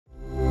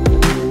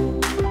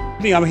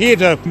I'm here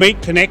to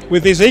connect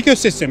with this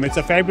ecosystem. It's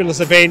a fabulous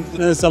event.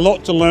 There's a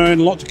lot to learn,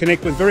 a lot to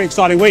connect with. Very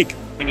exciting week.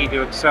 We need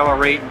to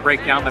accelerate and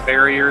break down the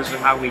barriers of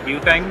how we do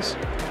things.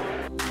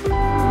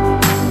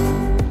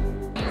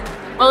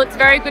 Well, it's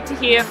very good to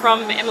hear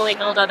from Emily and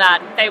Hilda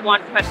that they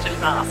want questions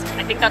asked.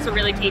 I think that's a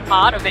really key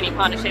part of any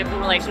partnership and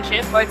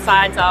relationship. Both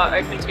sides are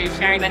open to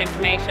sharing that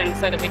information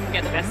so that we can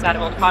get the best out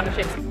of all the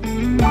partnerships.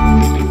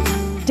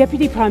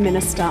 Deputy Prime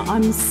Minister,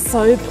 I'm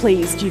so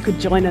pleased you could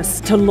join us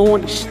to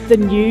launch the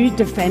new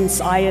Defence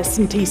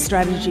IS&T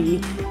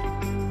strategy.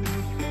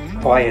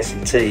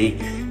 IS&T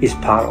is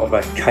part of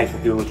a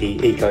capability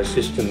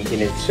ecosystem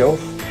in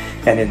itself,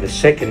 and then the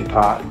second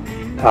part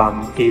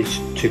is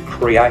to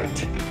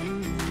create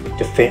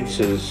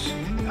Defence's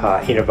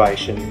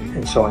innovation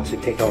and science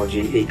and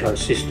technology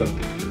ecosystem.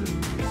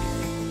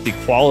 The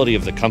quality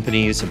of the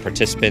companies and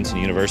participants and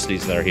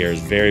universities that are here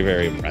is very,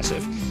 very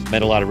impressive.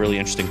 Met a lot of really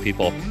interesting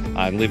people.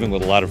 I'm leaving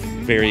with a lot of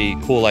very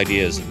cool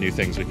ideas of new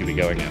things we could be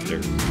going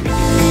after.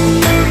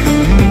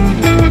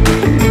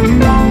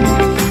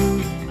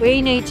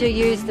 We need to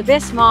use the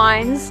best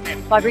minds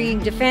by bringing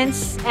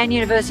defence and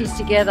universities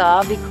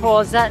together,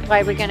 because that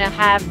way we're going to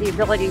have the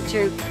ability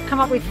to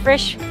come up with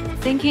fresh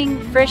thinking,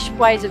 fresh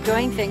ways of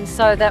doing things,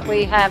 so that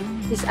we have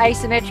this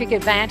asymmetric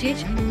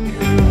advantage.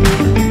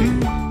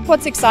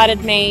 What's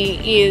excited me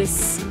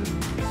is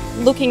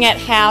looking at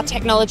how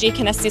technology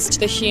can assist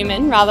the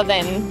human rather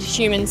than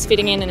humans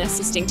fitting in and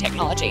assisting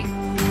technology.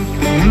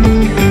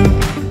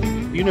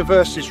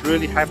 Universities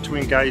really have to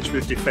engage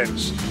with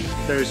defence.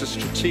 There is a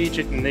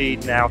strategic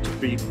need now to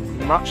be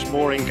much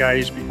more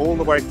engaged all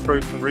the way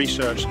through from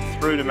research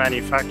through to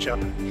manufacture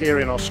here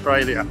in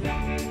Australia.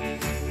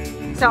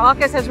 So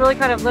AUKUS has really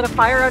kind of lit a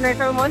fire under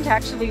everyone to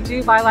actually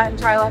do bilat and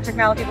trilat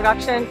technology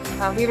production.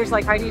 Leaders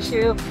like Heidi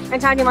Xu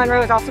and Tanya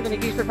Monro has also been a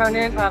huge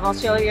proponent of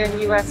Australia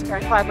and US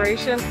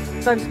collaboration.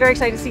 So I'm just very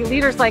excited to see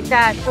leaders like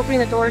that opening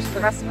the doors to the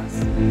rest of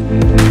us.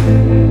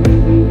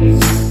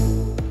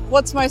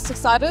 What's most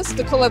exciting us?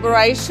 The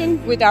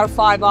collaboration with our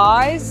Five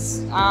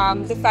Eyes,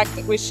 the fact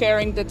that we're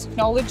sharing the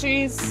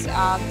technologies,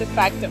 the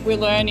fact that we're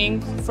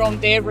learning from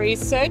their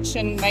research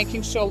and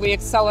making sure we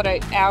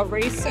accelerate our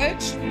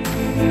research.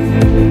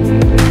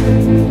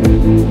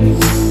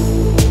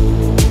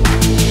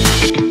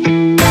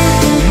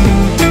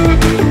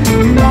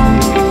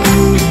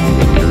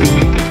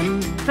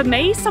 For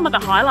me, some of the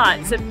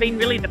highlights have been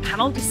really the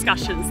panel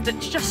discussions that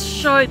just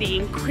show the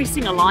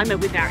increasing alignment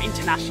with our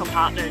international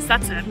partners.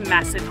 That's a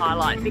massive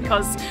highlight,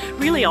 because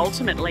really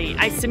ultimately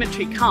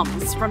asymmetry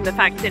comes from the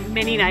fact that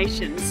many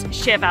nations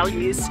share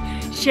values,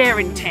 share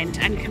intent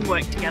and can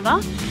work together.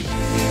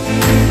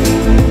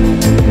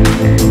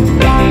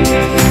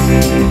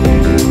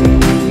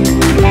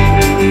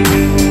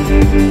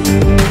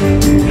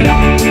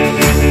 Yeah.